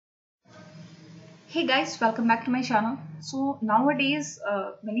Hey guys, welcome back to my channel. So nowadays,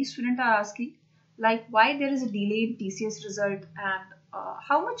 many students are asking like why there is a delay in TCS result and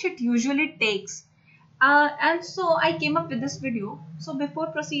how much it usually takes. And so I came up with this video. So before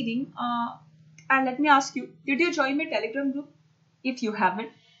proceeding, let me ask you, did you join my Telegram group? If you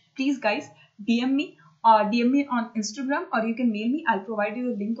haven't, please guys DM me or DM me on Instagram or you can mail me. I'll provide you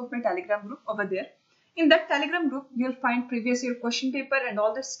the link of my Telegram group over there. In that Telegram group, you'll find previous year question paper and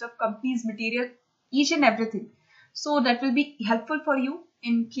all the stuff, companies, material, each and everything. So that will be helpful for you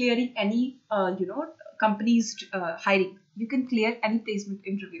in clearing any, companies hiring. You can clear any placement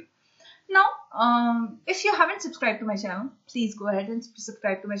interview. Now, if you haven't subscribed to my channel, please go ahead and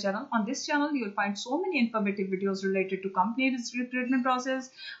subscribe to my channel. On this channel, you will find so many informative videos related to company recruitment process,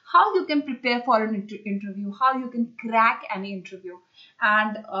 how you can prepare for an interview, how you can crack any interview,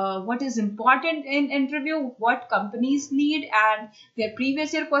 and what is important in interview, what companies need, and their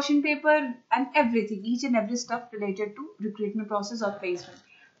previous year question paper, and everything, each and every stuff related to recruitment process or placement.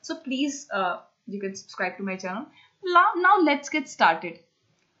 So please, you can subscribe to my channel. Now let's get started.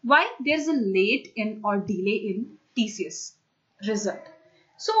 Why there's a late in or delay in TCS result.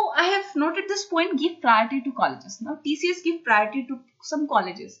 So I have noted this point, give priority to colleges. Now TCS give priority to some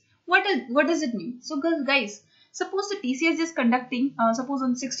colleges. What does it mean? So guys, suppose the TCS is conducting, suppose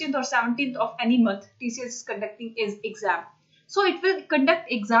on 16th or 17th of any month, TCS is conducting is exam. So it will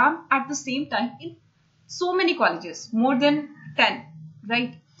conduct exam at the same time in so many colleges, more than 10,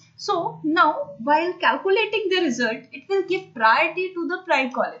 right? So now while calculating the result, it will give priority to the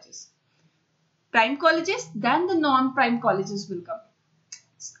prime colleges. Prime colleges, then the non-prime colleges will come.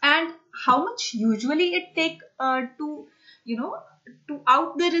 And how much usually it take to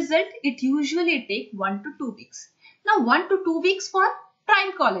out the result? It usually take 1 to 2 weeks. Now 1 to 2 weeks for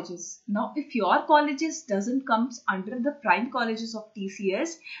prime colleges. Now if your colleges doesn't comes under the prime colleges of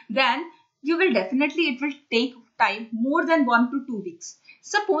TCS, then you will definitely, it will take time more than 1 to 2 weeks.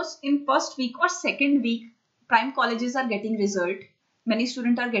 Suppose in first week or second week, prime colleges are getting result. Many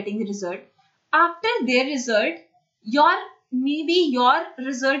students are getting the result. After their result, maybe your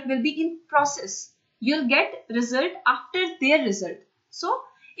result will be in process. You'll get result after their result. So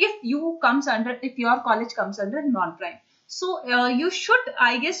if your college comes under non-prime, so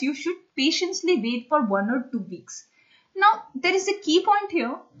I guess you should patiently wait for 1 or 2 weeks. Now there is a key point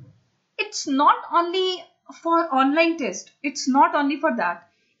here. It's not only for online test. It's not only for that.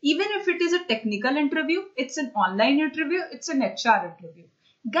 Even if it is a technical interview, it's an online interview, it's an HR interview.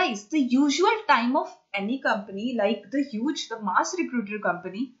 Guys, the usual time of any company, like the mass recruiter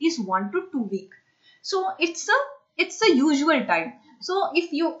company, is 1 to 2 weeks. So it's a usual time. So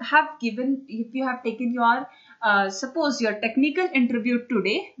if you have taken your suppose your technical interview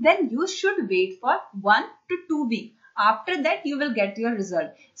today, then you should wait for 1 to 2 weeks. After that, you will get your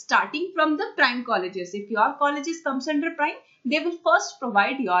result. Starting from the prime colleges. If your colleges comes under prime, they will first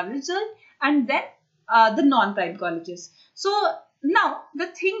provide your result and then the non-prime colleges. So now the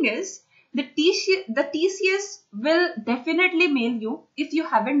thing is, the TCS will definitely mail you if you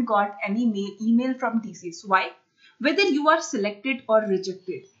haven't got any email from TCS. Why? Whether you are selected or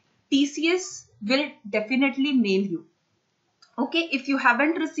rejected, TCS will definitely mail you. Okay, if you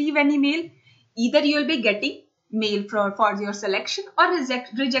haven't received any mail, either you will be getting mail for your selection or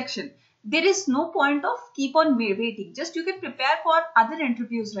rejection. There is no point of keep on waiting. Just you can prepare for other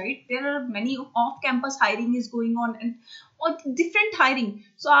interviews, right? There are many off-campus hiring is going on and or different hiring.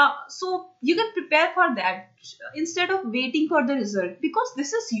 So you can prepare for that instead of waiting for the result, because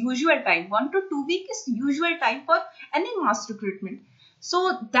this is usual time. 1 to 2 weeks is usual time for any mass recruitment.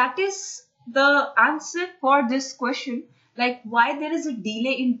 So that is the answer for this question, like why there is a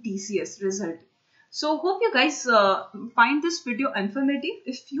delay in TCS result. So hope you guys find this video informative.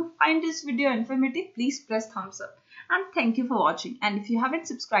 If you find this video informative, please press thumbs up. And thank you for watching. And if you haven't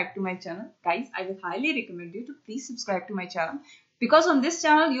subscribed to my channel, guys, I will highly recommend you to please subscribe to my channel. Because on this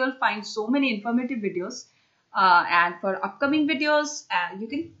channel, you will find so many informative videos. And for upcoming videos, you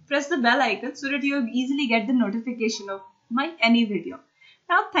can press the bell icon so that you will easily get the notification of my any video.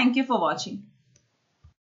 Now, thank you for watching.